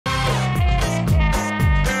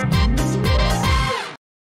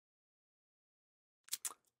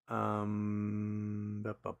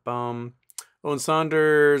Owen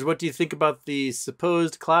Saunders, what do you think about the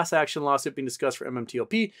supposed class action lawsuit being discussed for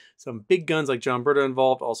MMTLP? Some big guns like John Berta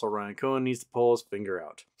involved. Also, Ryan Cohen needs to pull his finger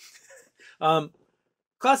out.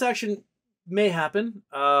 Class action may happen.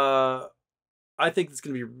 I think it's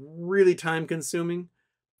going to be really time consuming.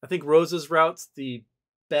 I think Roza's route's the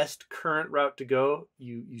best current route to go.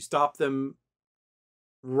 You stop them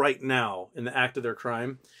right now in the act of their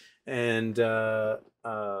crime, and that's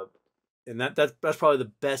probably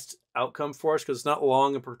the best outcome for us, because it's not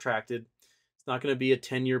long and protracted. It's not going to be a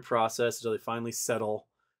 10-year process until they finally settle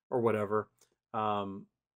or whatever.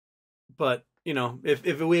 But you know,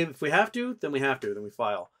 if we have to, then we have to. Then we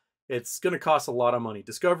file. It's going to cost a lot of money.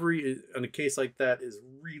 Discovery in a case like that is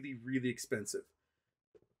really, really expensive,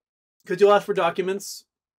 because you'll ask for documents,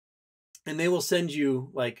 and they will send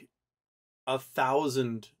you like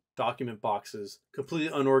 1,000 document boxes,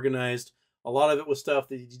 completely unorganized. A lot of it was stuff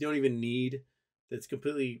that you don't even need. That's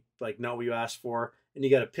completely like not what you asked for, and you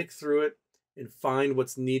got to pick through it and find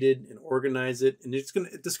what's needed and organize it. And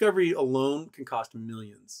Discovery alone can cost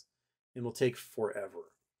millions, and will take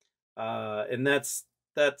forever. And that's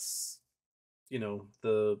you know,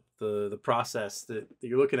 the process that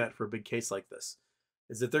you're looking at for a big case like this,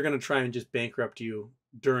 is that they're going to try and just bankrupt you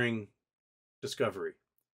during discovery,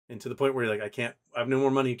 and to the point where you're like, I have no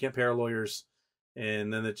more money, you can't pay our lawyers,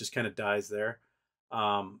 and then it just kind of dies there.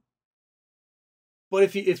 But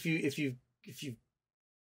if you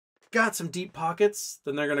got some deep pockets,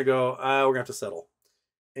 then they're going to go, we're going to have to settle,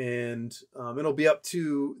 and it'll be up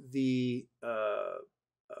to the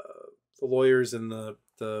lawyers and the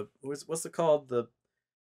what's it called, the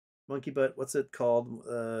monkey butt, what's it called,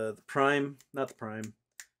 the prime, not the prime,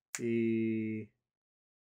 the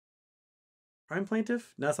prime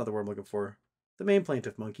plaintiff, no, that's not the word I'm looking for, the main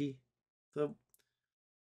plaintiff, monkey, they're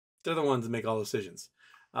the ones that make all the decisions.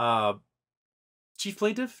 Chief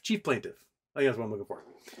plaintiff, I think that's what I'm looking for.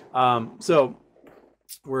 So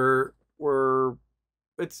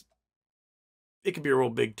it could be a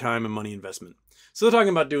real big time and money investment. So they're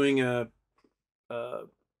talking about doing a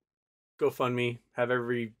GoFundMe, have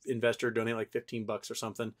every investor donate like $15 or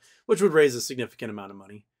something, which would raise a significant amount of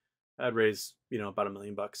money. I'd raise, you know, about $1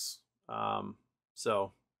 million.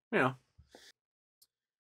 So, you know.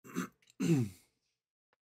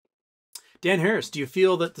 Dan Harris, do you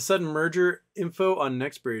feel that the sudden merger info on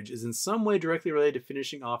NextBridge is in some way directly related to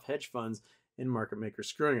finishing off hedge funds and market makers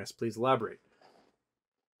screwing us? Please elaborate.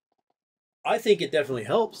 I think it definitely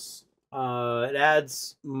helps. It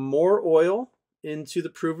adds more oil into the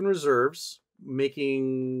proven reserves,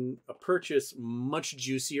 making a purchase much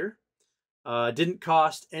juicier. Didn't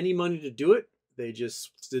cost any money to do it. They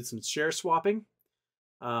just did some share swapping.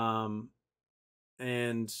 And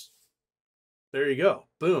there you go.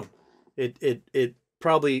 Boom. It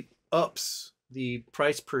probably ups the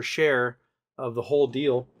price per share of the whole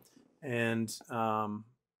deal. And why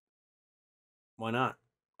not?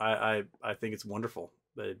 I think it's wonderful.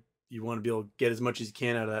 But you want to be able to get as much as you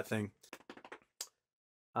can out of that thing.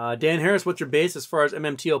 Dan Harris, what's your base as far as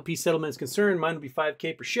MMTLP settlement is concerned? Mine would be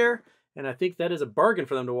 $5K per share, and I think that is a bargain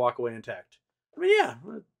for them to walk away intact. I mean, yeah,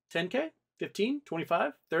 10K, 15,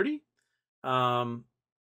 25, 30.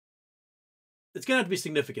 It's gonna have to be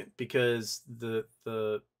significant, because the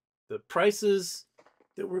prices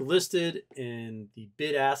that were listed in the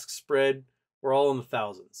bid-ask spread were all in the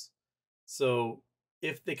thousands. So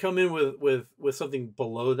if they come in with something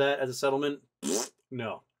below that as a settlement,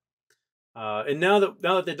 no. And now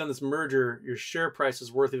that they've done this merger, your share price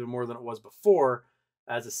is worth even more than it was before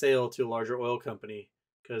as a sale to a larger oil company,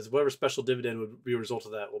 because whatever special dividend would be a result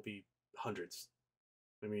of that will be hundreds.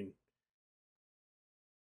 I mean,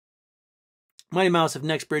 Mighty Mouse, if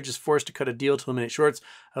NextBridge is forced to cut a deal to eliminate shorts,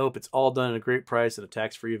 I hope it's all done at a great price at a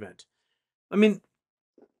tax-free event. I mean,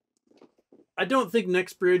 I don't think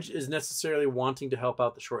NextBridge is necessarily wanting to help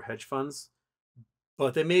out the short hedge funds,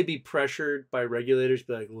 but they may be pressured by regulators to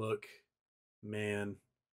be like, look, man,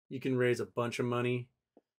 you can raise a bunch of money.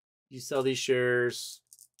 You sell these shares,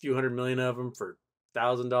 a few hundred million of them for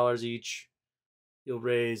 $1,000 each. You'll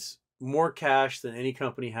raise more cash than any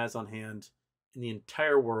company has on hand in the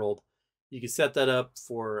entire world. You can set that up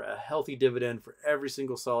for a healthy dividend for every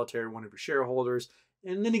single solitary one of your shareholders.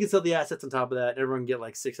 And then you can sell the assets on top of that, and everyone can get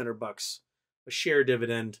like $600 a share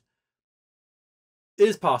dividend. It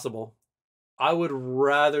is possible. I would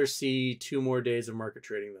rather see 2 more days of market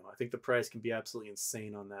trading, though. I think the price can be absolutely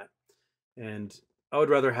insane on that. And I would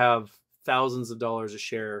rather have thousands of dollars a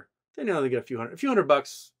share than only get a few hundred. A few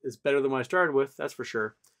 $100 is better than what I started with, that's for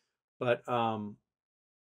sure. But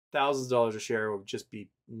thousands of dollars a share would just be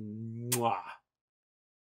mwah.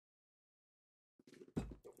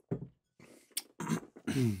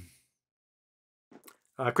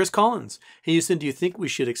 Chris Collins. Hey, Houston, do you think we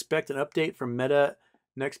should expect an update from Meta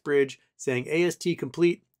NextBridge saying AST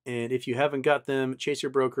complete? And if you haven't got them, chase your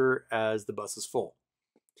broker as the bus is full.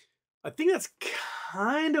 I think that's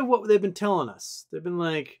kind of what they've been telling us. They've been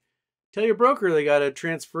like, tell your broker they got to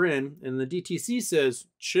transfer in. And the DTC says,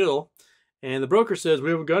 chill. And the broker says, we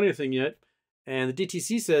haven't got anything yet. And the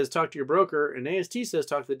DTC says, talk to your broker. And AST says,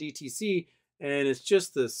 talk to the DTC. And it's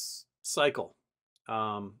just this cycle.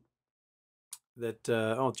 Jason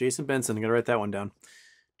Benson. I got to write that one down.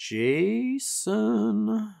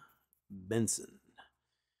 Jason Benson.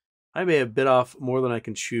 I may have bit off more than I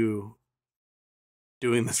can chew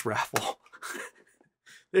doing this raffle.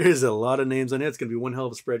 There's a lot of names on it. It's going to be one hell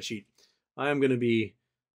of a spreadsheet. I am going to be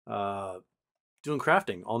doing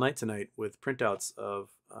crafting all night tonight with printouts of...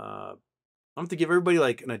 I'm going to give everybody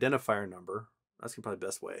like an identifier number. That's probably the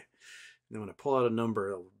best way. And then when I pull out a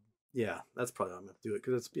number, yeah, that's probably how I'm going to do it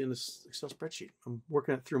because it's in this Excel spreadsheet. I'm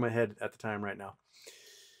working it through my head at the time right now.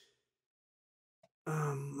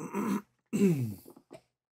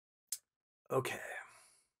 Okay.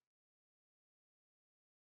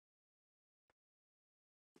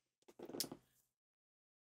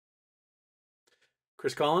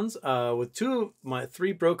 Chris Collins, with two of my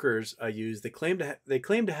three brokers I use, they claim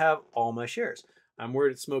to have all my shares. I'm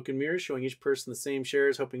worried it's smoke and mirrors, showing each person the same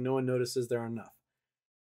shares, hoping no one notices there are enough.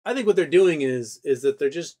 I think what they're doing is that they're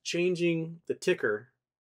just changing the ticker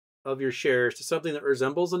of your shares to something that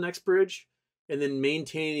resembles a NextBridge, and then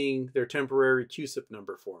maintaining their temporary QSIP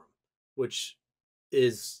number for them, which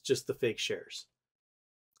is just the fake shares.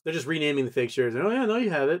 They're just renaming the fake shares. And, oh yeah, no, you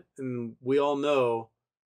have it, and we all know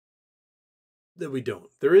that we don't.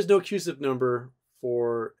 There is no QSIP number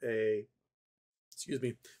for a,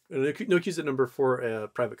 no QSIP number for a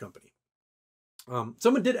private company.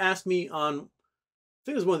 Someone did ask me on, I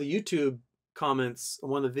think it was one of the YouTube comments on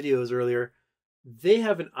one of the videos earlier, they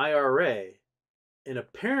have an IRA, and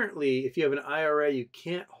apparently if you have an IRA, you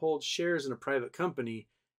can't hold shares in a private company,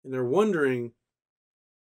 and they're wondering,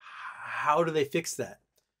 how do they fix that?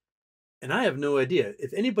 And I have no idea.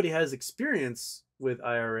 If anybody has experience with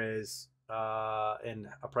IRAs, and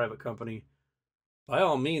a private company, by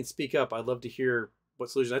all means, speak up. I'd love to hear what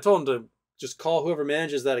solution. I told him to just call whoever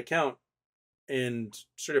manages that account and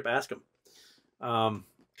straight up ask them.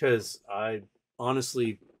 Because I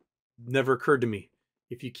honestly never occurred to me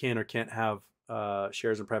if you can or can't have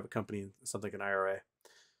shares in a private company, something like an IRA.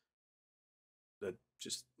 That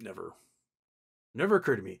just never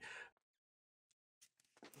occurred to me.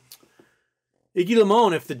 Iggy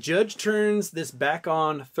Lamone, if the judge turns this back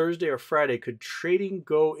on Thursday or Friday, could trading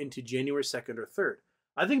go into January 2nd or 3rd?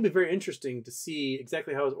 I think it'd be very interesting to see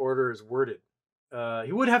exactly how his order is worded.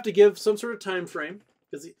 He would have to give some sort of time frame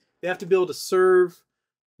because they have to be able to serve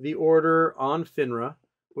the order on FINRA,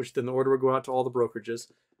 which then the order would go out to all the brokerages.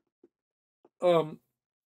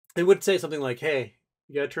 It would say something like, hey,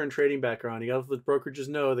 you got to turn trading back on. You got to let the brokerages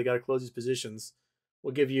know they got to close these positions.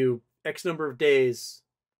 We'll give you X number of days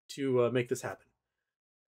to make this happen.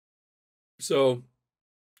 So,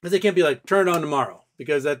 because they can't be like, turn it on tomorrow,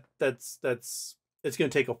 because it's going to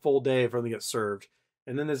take a full day for them to get served.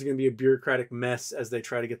 And then there's going to be a bureaucratic mess as they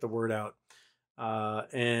try to get the word out.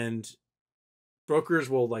 And brokers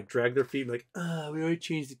will like drag their feet and be like, we already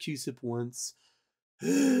changed the QSIP once.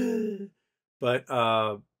 But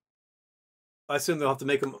I assume they'll have to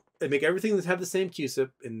make everything that have the same QSIP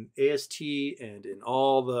in AST and in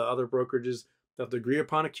all the other brokerages. They'll have to agree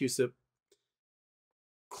upon a QSIP,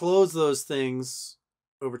 close those things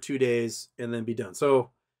over 2 days, and then be done.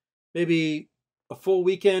 So maybe a full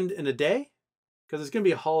weekend in a day, because it's going to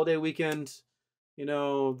be a holiday weekend. You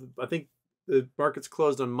know, I think the market's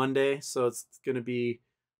closed on Monday, so it's going to be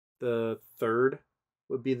the 3rd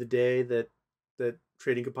would be the day that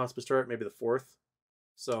trading could possibly start, maybe the 4th.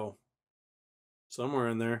 So somewhere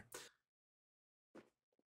in there.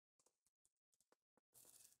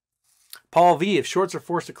 Paul V, if shorts are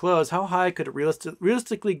forced to close, how high could it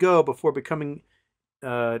realistically go before becoming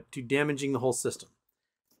to damaging the whole system?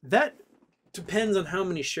 That depends on how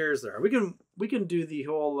many shares there are. We can do the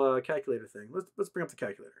whole calculator thing. Let's bring up the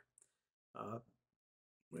calculator.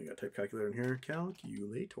 We got to type calculator in here.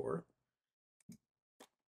 Calculator.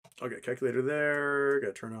 Okay, calculator there.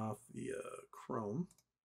 Got to turn off the Chrome.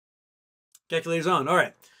 Calculator's on. All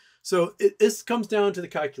right. So this comes down to the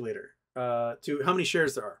calculator, to how many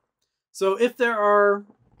shares there are. So if there are,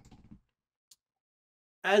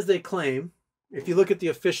 as they claim, if you look at the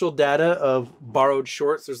official data of borrowed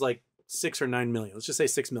shorts, there's like 6 or 9 million. Let's just say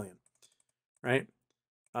 6 million, right?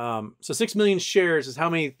 So 6 million shares is how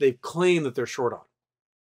many they've claimed that they're short on.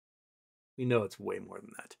 We know it's way more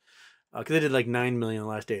than that. because they did like 9 million the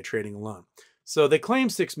last day of trading alone. So they claim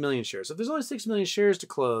 6 million shares. So if there's only 6 million shares to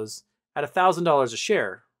close at $1,000 a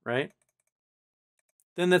share, right?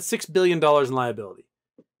 Then that's $6 billion in liability.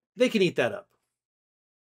 They can eat that up.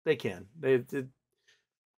 They can. $6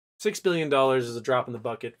 billion is a drop in the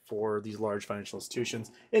bucket for these large financial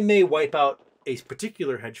institutions. It may wipe out a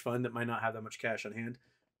particular hedge fund that might not have that much cash on hand,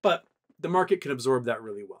 but the market can absorb that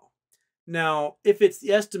really well. Now, if it's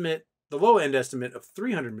the estimate, the low end estimate of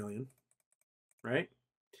 300 million, right?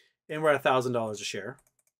 And we're at $1,000 a share.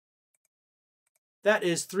 That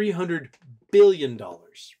is $300 billion.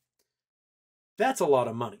 That's a lot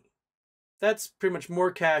of money. That's pretty much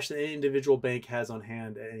more cash than any individual bank has on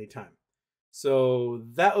hand at any time. So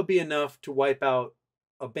that would be enough to wipe out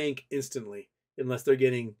a bank instantly, unless they're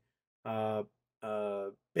getting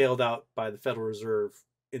bailed out by the Federal Reserve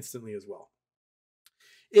instantly as well.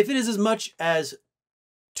 If it is as much as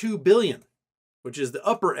 2 billion, which is the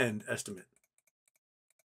upper end estimate,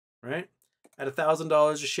 right? At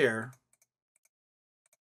 $1,000 a share,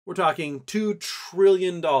 we're talking $2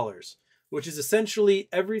 trillion, which is essentially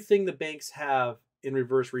everything the banks have in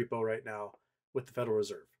reverse repo right now with the Federal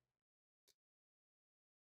Reserve.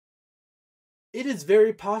 It is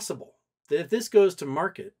very possible that if this goes to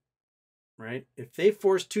market, right, if they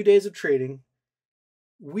force 2 days of trading,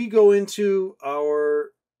 we go into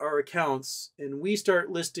our accounts and we start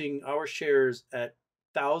listing our shares at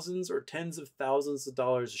thousands or tens of thousands of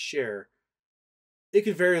dollars a share, it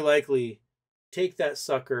could very likely take that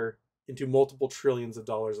sucker into multiple trillions of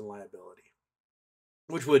dollars in liability,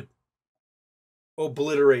 which would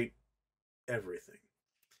obliterate everything.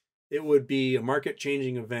 It would be a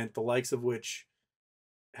market-changing event, the likes of which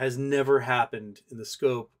has never happened in the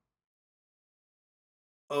scope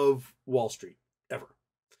of Wall Street, ever.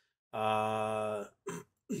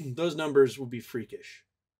 Those numbers would be freakish.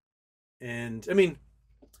 And, I mean,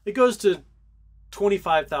 it goes to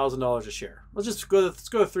 $25,000 a share. Let's go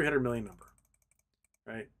to 300 million number,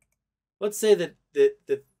 right? Let's say that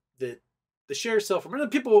the shares sell from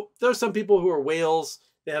people. There are some people who are whales.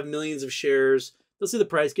 They have millions of shares. They'll see the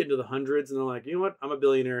price get into the hundreds, and they're like, you know what? I'm a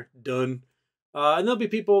billionaire. Done. And there'll be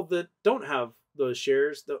people that don't have those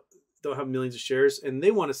shares, don't have millions of shares, and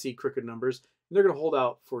they want to see crooked numbers, and they're going to hold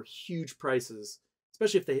out for huge prices,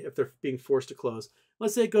 especially if they're being forced to close.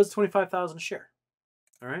 Let's say it goes to 25,000 a share.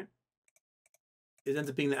 All right. It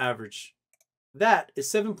ends up being the average. That is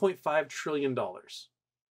 $7.5 trillion. Dan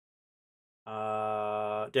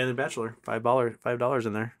the Bachelor, $5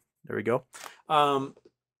 in there. There we go.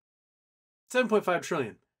 7.5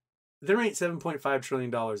 trillion. There ain't $7.5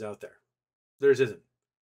 trillion out there. There isn't.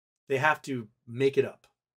 They have to make it up.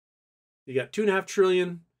 You got 2.5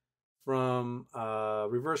 trillion from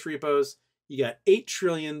reverse repos. You got 8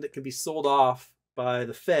 trillion that can be sold off by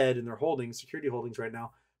the Fed and their holdings, security holdings right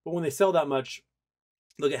now. But when they sell that much,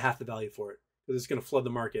 they'll get half the value for it because it's going to flood the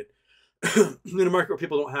market in a market where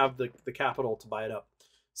people don't have the capital to buy it up.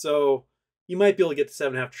 So you might be able to get to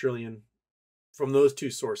 7.5 trillion from those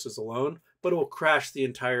two sources alone, but it will crash the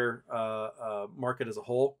entire market as a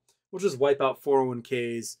whole. We'll just wipe out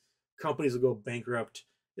 401ks. Companies will go bankrupt.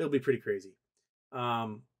 It'll be pretty crazy.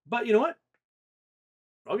 But you know what?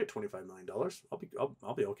 I'll get $25 million.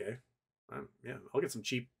 I'll be okay. Yeah, I'll get some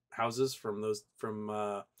cheap houses from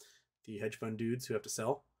the hedge fund dudes who have to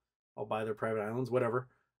sell. I'll buy their private islands, whatever.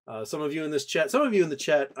 Some of you in the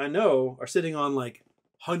chat, I know, are sitting on like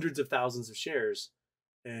hundreds of thousands of shares,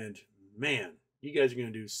 and man, you guys are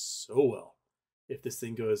going to do so well if this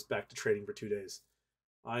thing goes back to trading for 2 days.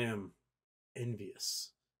 I am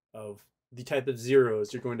envious of the type of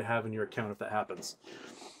zeros you're going to have in your account if that happens.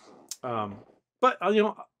 But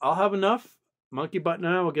I'll have enough. Monkey Butt and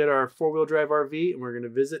I will get our 4-wheel drive RV, and we're going to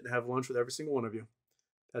visit and have lunch with every single one of you.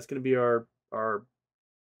 That's going to be our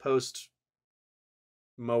post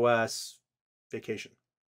MOAS vacation.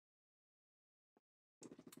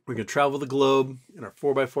 We're going to travel the globe in our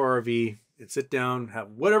 4x4 RV and sit down,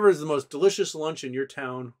 have whatever is the most delicious lunch in your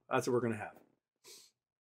town. That's what we're going to have.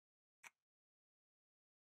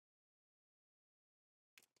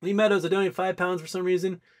 Lee Meadows, I donated 5 pounds for some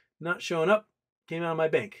reason. Not showing up. Came out of my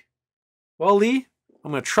bank. Well, Lee,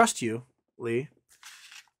 I'm going to trust you, Lee.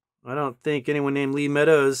 I don't think anyone named Lee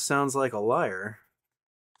Meadows sounds like a liar.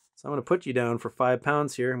 So I'm going to put you down for 5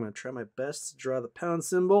 pounds here. I'm going to try my best to draw the pound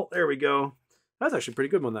symbol. There we go. That's actually a pretty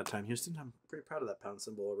good one that time, Houston. I'm pretty proud of that pound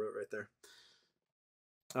symbol I wrote right there.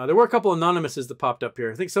 There were a couple anonymouses that popped up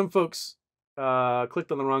here. I think some folks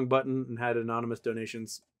clicked on the wrong button and had anonymous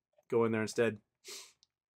donations go in there instead.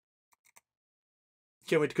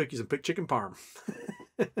 Can't wait to cook you some chicken parm.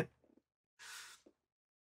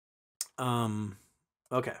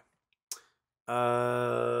 Okay.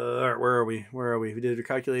 All right, where are we? Where are we? We did your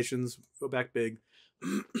calculations. Go back big.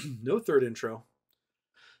 No third intro.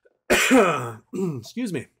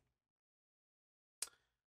 Excuse me.